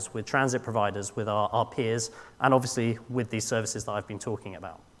providers, with transit providers, with our peers, and obviously with these services that I've been talking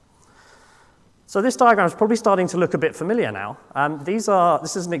about. So this diagram is probably starting to look a bit familiar now.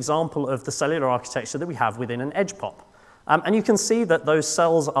 This is an example of the cellular architecture that we have within an edge POP. And you can see that those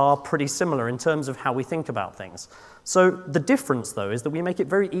cells are pretty similar in terms of how we think about things. So the difference, though, is that we make it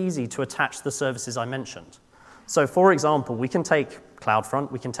very easy to attach the services I mentioned. So for example, we can take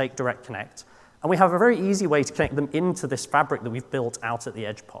CloudFront, we can take Direct Connect, and we have a very easy way to connect them into this fabric that we've built out at the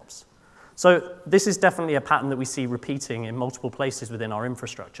edge POPs. So this is definitely a pattern that we see repeating in multiple places within our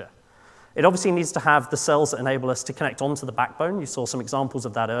infrastructure. It obviously needs to have the cells that enable us to connect onto the backbone. You saw some examples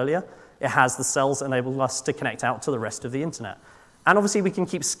of that earlier. It has the cells that enable us to connect out to the rest of the internet. And obviously, we can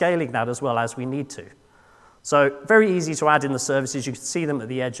keep scaling that as well as we need to. So very easy to add in the services. You can see them at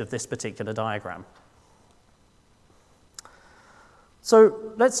the edge of this particular diagram.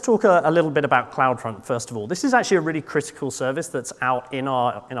 So let's talk a little bit about CloudFront, first of all. This is actually a really critical service that's out in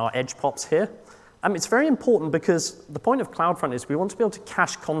our edge POPs here. It's very important because the point of CloudFront is we want to be able to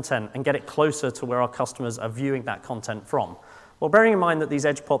cache content and get it closer to where our customers are viewing that content from. Well, bearing in mind that these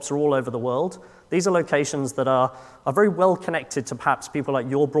edge POPs are all over the world, these are locations that are very well connected to perhaps people like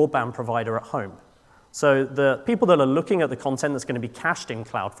your broadband provider at home. So the people that are looking at the content that's going to be cached in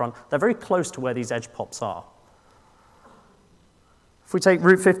CloudFront, they're very close to where these edge POPs are. If we take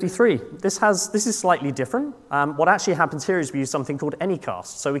Route 53, this is slightly different. What actually happens here is we use something called Anycast.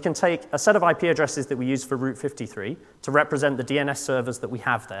 So we can take a set of IP addresses that we use for Route 53 to represent the DNS servers that we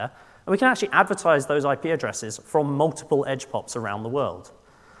have there, and we can actually advertise those IP addresses from multiple edge POPs around the world.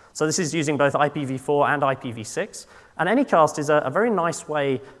 So this is using both IPv4 and IPv6, and Anycast is a very nice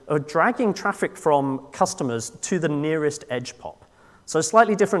way of dragging traffic from customers to the nearest edge POP. So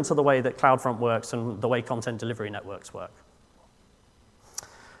slightly different to the way that CloudFront works and the way content delivery networks work.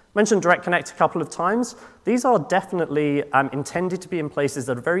 Mentioned Direct Connect a couple of times. These are definitely intended to be in places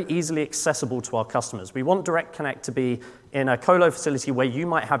that are very easily accessible to our customers. We want Direct Connect to be in a colo facility where you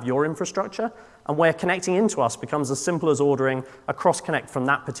might have your infrastructure and where connecting into us becomes as simple as ordering a cross-connect from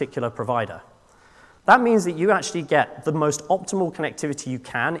that particular provider. That means that you actually get the most optimal connectivity you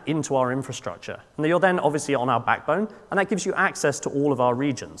can into our infrastructure. And you're then obviously on our backbone, and that gives you access to all of our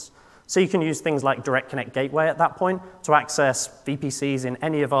regions. So you can use things like Direct Connect Gateway at that point to access VPCs in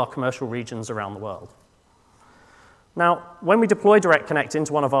any of our commercial regions around the world. Now, when we deploy Direct Connect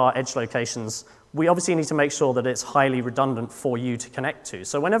into one of our edge locations, we obviously need to make sure that it's highly redundant for you to connect to.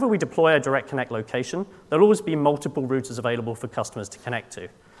 So whenever we deploy a Direct Connect location, there'll always be multiple routers available for customers to connect to.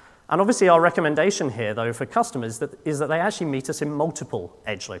 And obviously our recommendation here, though, for customers is that they actually meet us in multiple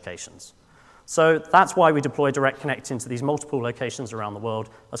edge locations. So that's why we deploy Direct Connect into these multiple locations around the world,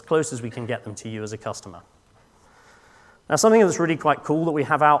 as close as we can get them to you as a customer. Now, something that's really quite cool that we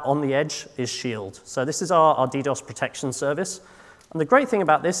have out on the edge is Shield. So this is our DDoS protection service. And the great thing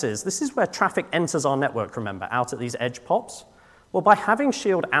about this is where traffic enters our network, remember, out at these edge POPs. Well, by having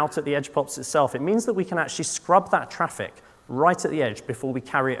Shield out at the edge POPs itself, it means that we can actually scrub that traffic right at the edge before we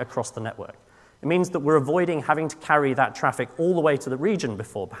carry it across the network. It means that we're avoiding having to carry that traffic all the way to the region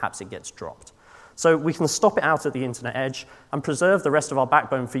before perhaps it gets dropped. So we can stop it out at the internet edge and preserve the rest of our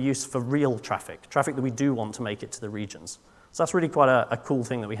backbone for use for real traffic that we do want to make it to the regions. So that's really quite a cool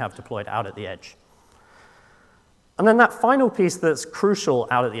thing that we have deployed out at the edge. And then that final piece that's crucial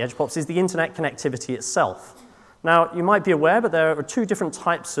out at the edge POPs is the internet connectivity itself. Now, you might be aware, but there are two different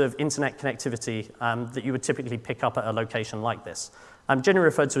types of internet connectivity that you would typically pick up at a location like this, generally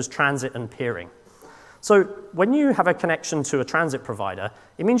referred to as transit and peering. So when you have a connection to a transit provider,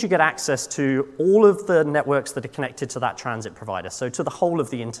 it means you get access to all of the networks that are connected to that transit provider, so to the whole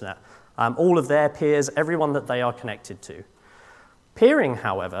of the internet, all of their peers, everyone that they are connected to. Peering,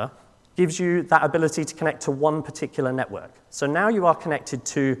 however, gives you that ability to connect to one particular network. So now you are connected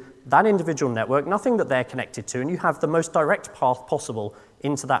to that individual network, nothing that they're connected to, and you have the most direct path possible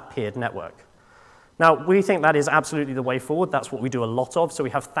into that peered network. Now, we think that is absolutely the way forward. That's what we do a lot of. So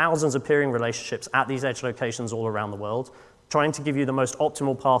we have thousands of peering relationships at these edge locations all around the world, trying to give you the most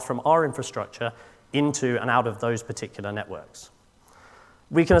optimal path from our infrastructure into and out of those particular networks.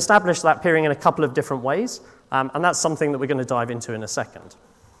 We can establish that peering in a couple of different ways, and that's something that we're going to dive into in a second.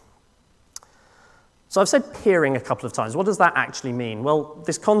 So I've said peering a couple of times. What does that actually mean? Well,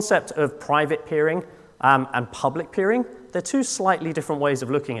 this concept of private peering and public peering, they're two slightly different ways of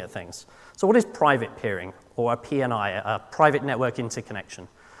looking at things. So what is private peering, or a PNI, a private network interconnection?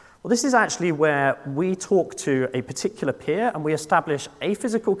 Well, this is actually where we talk to a particular peer and we establish a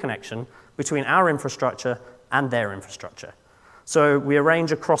physical connection between our infrastructure and their infrastructure. So we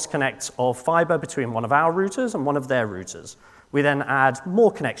arrange a cross-connect of fiber between one of our routers and one of their routers. We then add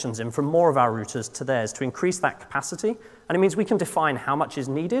more connections in from more of our routers to theirs to increase that capacity, and it means we can define how much is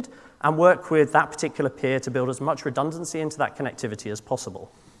needed and work with that particular peer to build as much redundancy into that connectivity as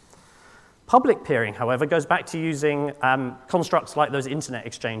possible. Public peering, however, goes back to using constructs like those internet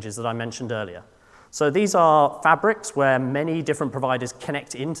exchanges that I mentioned earlier. So these are fabrics where many different providers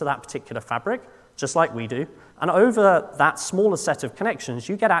connect into that particular fabric, just like we do, and over that smaller set of connections,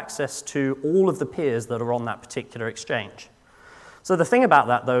 you get access to all of the peers that are on that particular exchange. So the thing about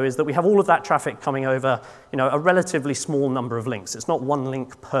that, though, is that we have all of that traffic coming over a relatively small number of links. It's not one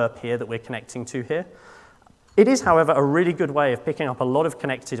link per peer that we're connecting to here. It is, however, a really good way of picking up a lot of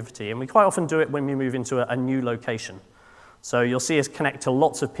connectivity, and we quite often do it when we move into a new location. So you'll see us connect to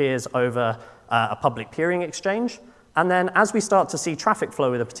lots of peers over a public peering exchange, and then as we start to see traffic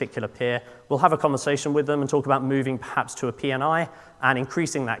flow with a particular peer, we'll have a conversation with them and talk about moving perhaps to a PNI and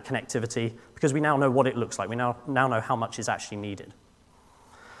increasing that connectivity because we now know what it looks like. We now know how much is actually needed.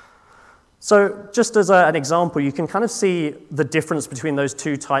 So just as an example, you can kind of see the difference between those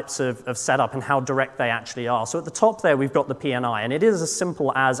two types of setup and how direct they actually are. So at the top there, we've got the PNI, and it is as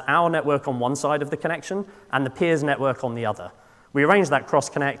simple as our network on one side of the connection and the peer's network on the other. We arrange that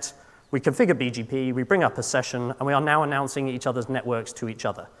cross-connect, we configure BGP, we bring up a session, and we are now announcing each other's networks to each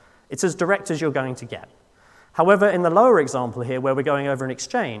other. It's as direct as you're going to get. However, in the lower example here, where we're going over an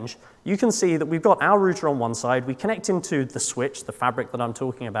exchange, you can see that we've got our router on one side, we connect into the switch, the fabric that I'm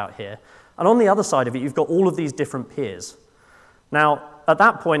talking about here, and on the other side of it, you've got all of these different peers. Now, at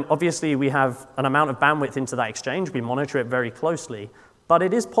that point, obviously, we have an amount of bandwidth into that exchange. We monitor it very closely. But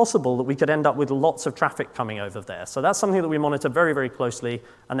it is possible that we could end up with lots of traffic coming over there. So that's something that we monitor very, very closely,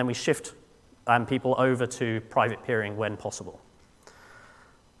 and then we shift people over to private peering when possible.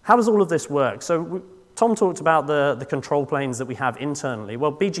 How does all of this work? So Tom talked about the control planes that we have internally.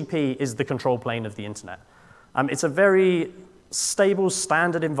 Well, BGP is the control plane of the internet. It's a very stable,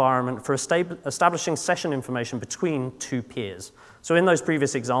 standard environment for establishing session information between two peers. So in those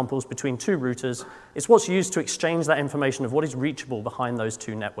previous examples, between two routers, it's what's used to exchange that information of what is reachable behind those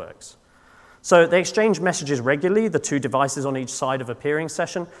two networks. So they exchange messages regularly, the two devices on each side of a peering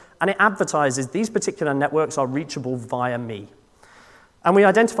session, and it advertises these particular networks are reachable via me. And we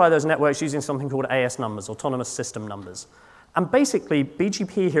identify those networks using something called AS numbers, autonomous system numbers. And basically,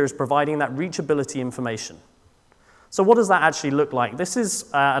 BGP here is providing that reachability information. So what does that actually look like? This is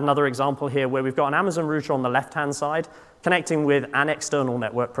another example here where we've got an Amazon router on the left-hand side connecting with an external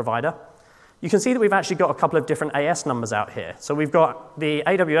network provider. You can see that we've actually got a couple of different AS numbers out here. So we've got the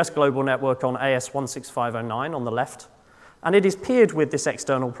AWS global network on AS 16509 on the left, and it is peered with this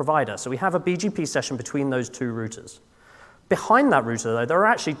external provider. So we have a BGP session between those two routers. Behind that router, though, there are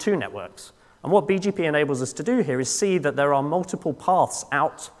actually two networks. And what BGP enables us to do here is see that there are multiple paths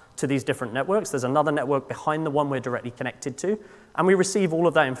out to these different networks. There's another network behind the one we're directly connected to, and we receive all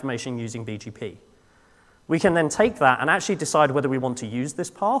of that information using BGP. We can then take that and actually decide whether we want to use this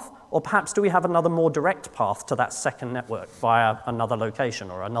path, or perhaps do we have another more direct path to that second network via another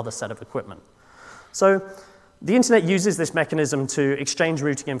location or another set of equipment. So the internet uses this mechanism to exchange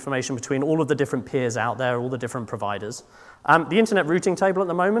routing information between all of the different peers out there, all the different providers. The internet routing table at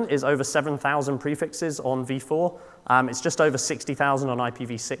the moment is over 7,000 prefixes on v4. It's just over 60,000 on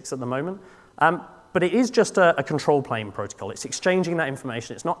IPv6 at the moment. But it is just a control plane protocol. It's exchanging that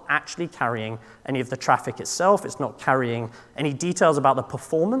information. It's not actually carrying any of the traffic itself. It's not carrying any details about the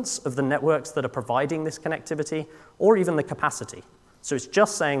performance of the networks that are providing this connectivity, or even the capacity. So it's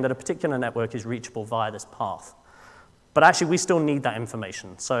just saying that a particular network is reachable via this path. But actually, we still need that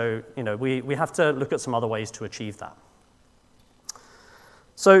information. So we have to look at some other ways to achieve that.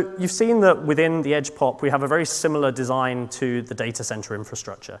 So you've seen that within the edge POP, we have a very similar design to the data center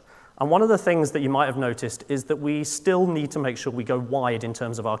infrastructure. And one of the things that you might have noticed is that we still need to make sure we go wide in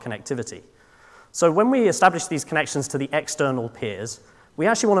terms of our connectivity. So when we establish these connections to the external peers, we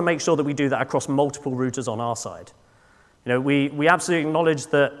actually want to make sure that we do that across multiple routers on our side. We absolutely acknowledge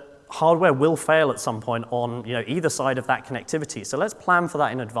that hardware will fail at some point on either side of that connectivity. So let's plan for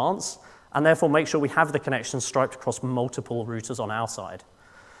that in advance, and therefore make sure we have the connections striped across multiple routers on our side.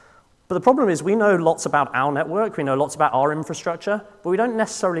 But the problem is we know lots about our network, we know lots about our infrastructure, but we don't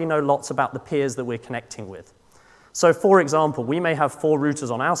necessarily know lots about the peers that we're connecting with. So for example, we may have 4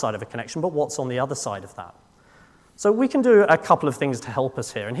 routers on our side of a connection, but what's on the other side of that? So we can do a couple of things to help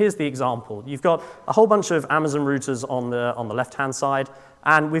us here, and here's the example. You've got a whole bunch of Amazon routers on the left-hand side,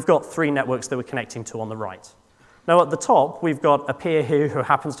 and we've got 3 networks that we're connecting to on the right. Now at the top, we've got a peer here who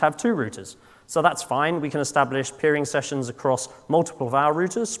happens to have 2 routers. So that's fine. We can establish peering sessions across multiple of our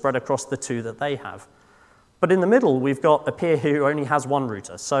routers spread across the 2 that they have. But in the middle, we've got a peer here who only has 1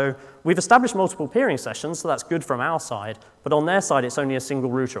 router. So we've established multiple peering sessions, so that's good from our side. But on their side, it's only a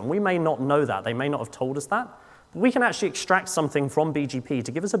single router. And we may not know that. They may not have told us that. But we can actually extract something from BGP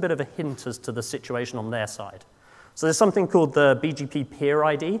to give us a bit of a hint as to the situation on their side. So there's something called the BGP peer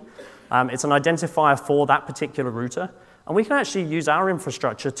ID. It's an identifier for that particular router. And we can actually use our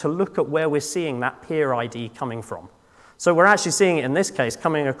infrastructure to look at where we're seeing that peer ID coming from. So we're actually seeing it in this case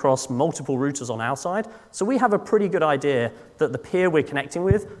coming across multiple routers on our side. So we have a pretty good idea that the peer we're connecting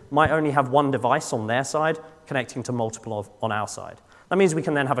with might only have 1 device on their side connecting to multiple on our side. That means we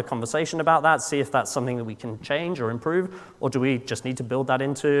can then have a conversation about that, see if that's something that we can change or improve, or do we just need to build that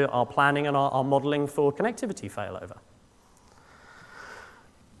into our planning and our modeling for connectivity failover.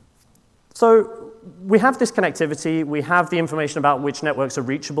 So we have this connectivity, we have the information about which networks are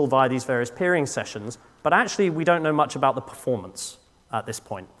reachable via these various peering sessions, but actually we don't know much about the performance at this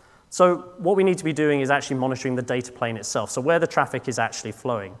point. So what we need to be doing is actually monitoring the data plane itself, so where the traffic is actually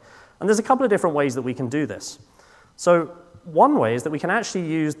flowing. And there's a couple of different ways that we can do this. So one way is that we can actually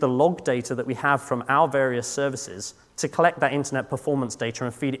use the log data that we have from our various services to collect that internet performance data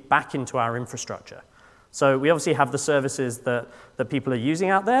and feed it back into our infrastructure. So we obviously have the services that people are using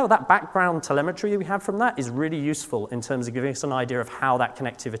out there. That background telemetry we have from that is really useful in terms of giving us an idea of how that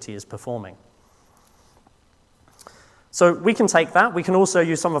connectivity is performing. So we can take that. We can also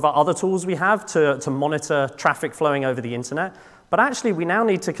use some of our other tools we have to monitor traffic flowing over the internet. But actually, we now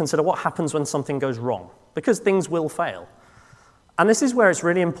need to consider what happens when something goes wrong, because things will fail. And this is where it's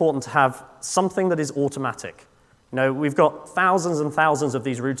really important to have something that is automatic. You know, we've got thousands and thousands of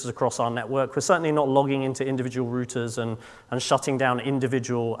these routers across our network. We're certainly not logging into individual routers and shutting down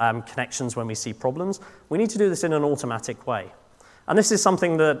individual connections when we see problems. We need to do this in an automatic way. And this is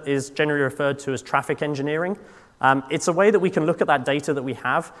something that is generally referred to as traffic engineering. It's a way that we can look at that data that we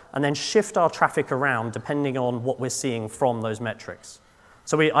have and then shift our traffic around depending on what we're seeing from those metrics.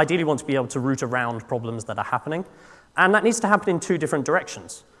 So we ideally want to be able to route around problems that are happening. And that needs to happen in 2 different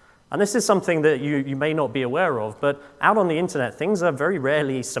directions. And this is something that you may not be aware of, but out on the internet, things are very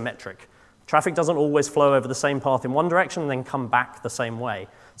rarely symmetric. Traffic doesn't always flow over the same path in one direction and then come back the same way.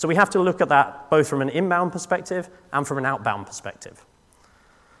 So we have to look at that both from an inbound perspective and from an outbound perspective.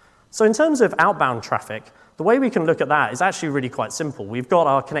 So in terms of outbound traffic, the way we can look at that is actually really quite simple. We've got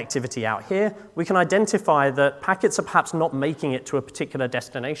our connectivity out here. We can identify that packets are perhaps not making it to a particular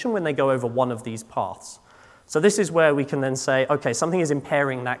destination when they go over one of these paths. So this is where we can then say, okay, something is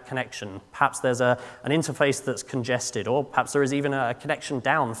impairing that connection. Perhaps there's an interface that's congested, or perhaps there is even a connection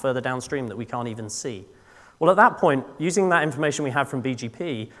further downstream that we can't even see. Well, at that point, using that information we have from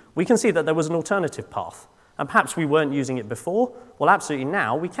BGP, we can see that there was an alternative path. And perhaps we weren't using it before. Well, absolutely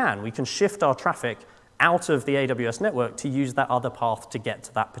now we can. We can shift our traffic out of the AWS network to use that other path to get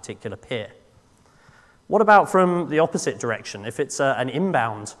to that particular peer. What about from the opposite direction? If it's an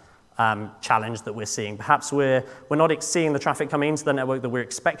inbound challenge that we're seeing. Perhaps we're not seeing the traffic coming into the network that we're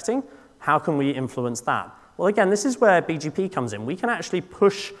expecting. How can we influence that? Well, again, this is where BGP comes in. We can actually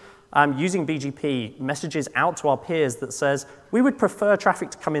push, using BGP, messages out to our peers that says, we would prefer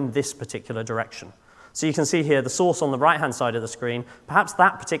traffic to come in this particular direction. So you can see here the source on the right-hand side of the screen. Perhaps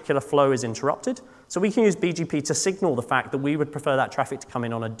that particular flow is interrupted. So we can use BGP to signal the fact that we would prefer that traffic to come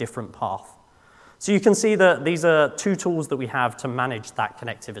in on a different path. So you can see that these are 2 tools that we have to manage that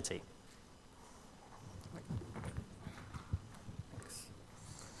connectivity.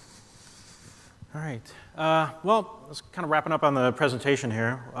 All right. Well, let's kind of wrapping up on the presentation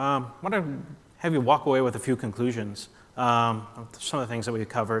here. I want to have you walk away with a few conclusions. Some of the things that we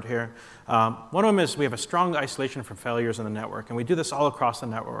covered here. One of them is we have a strong isolation from failures in the network, and we do this all across the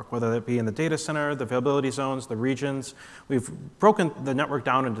network, whether it be in the data center, the availability zones, the regions. We've broken the network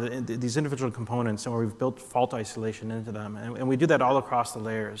down into these individual components, and we've built fault isolation into them, and we do that all across the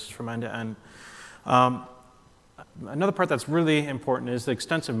layers from end to end. Another part that's really important is the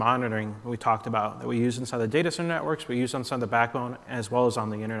extensive monitoring we talked about that we use inside the data center networks, we use inside the backbone, as well as on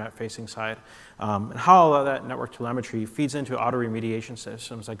the internet-facing side. And how all of that network telemetry feeds into auto-remediation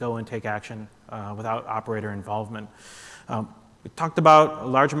systems that go and take action without operator involvement. We talked about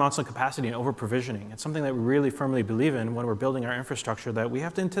large amounts of capacity and over-provisioning. It's something that we really firmly believe in when we're building our infrastructure, that we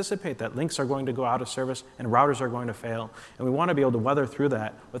have to anticipate that links are going to go out of service and routers are going to fail. And we want to be able to weather through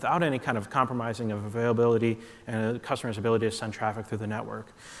that without any kind of compromising of availability and a customer's ability to send traffic through the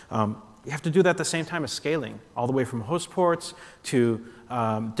network. You have to do that at the same time as scaling, all the way from host ports to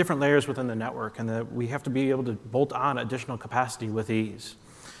different layers within the network, and that we have to be able to bolt on additional capacity with ease.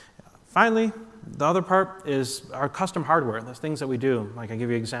 Finally, the other part is our custom hardware, the things that we do. Like I give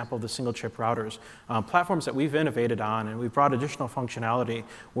you an example of the single chip routers, platforms that we've innovated on, and we've brought additional functionality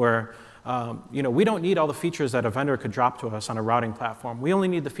where we don't need all the features that a vendor could drop to us on a routing platform. We only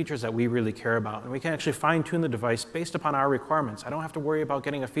need the features that we really care about, and we can actually fine-tune the device based upon our requirements. I don't have to worry about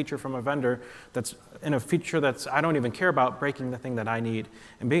getting a feature from a vendor that's in a feature that's I don't even care about breaking the thing that I need.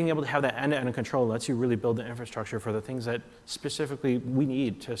 And being able to have that end-to-end control lets you really build the infrastructure for the things that specifically we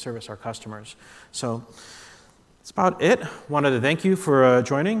need to service our customers. So that's about it. Wanted to thank you for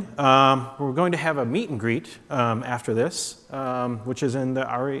joining. We're going to have a meet and greet after this, which is in the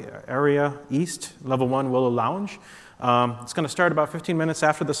Area East Level 1 Willow Lounge. It's going to start about 15 minutes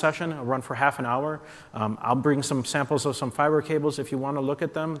after the session. It'll run for half an hour. I'll bring some samples of some fiber cables if you want to look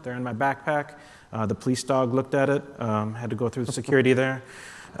at them. They're in my backpack. The police dog looked at it. Had to go through the security there.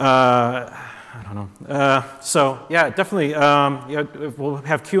 I don't know. So yeah, definitely. We'll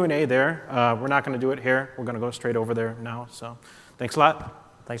have Q&A there. We're not going to do it here. We're going to go straight over there now. So thanks a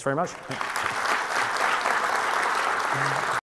lot. Thanks very much.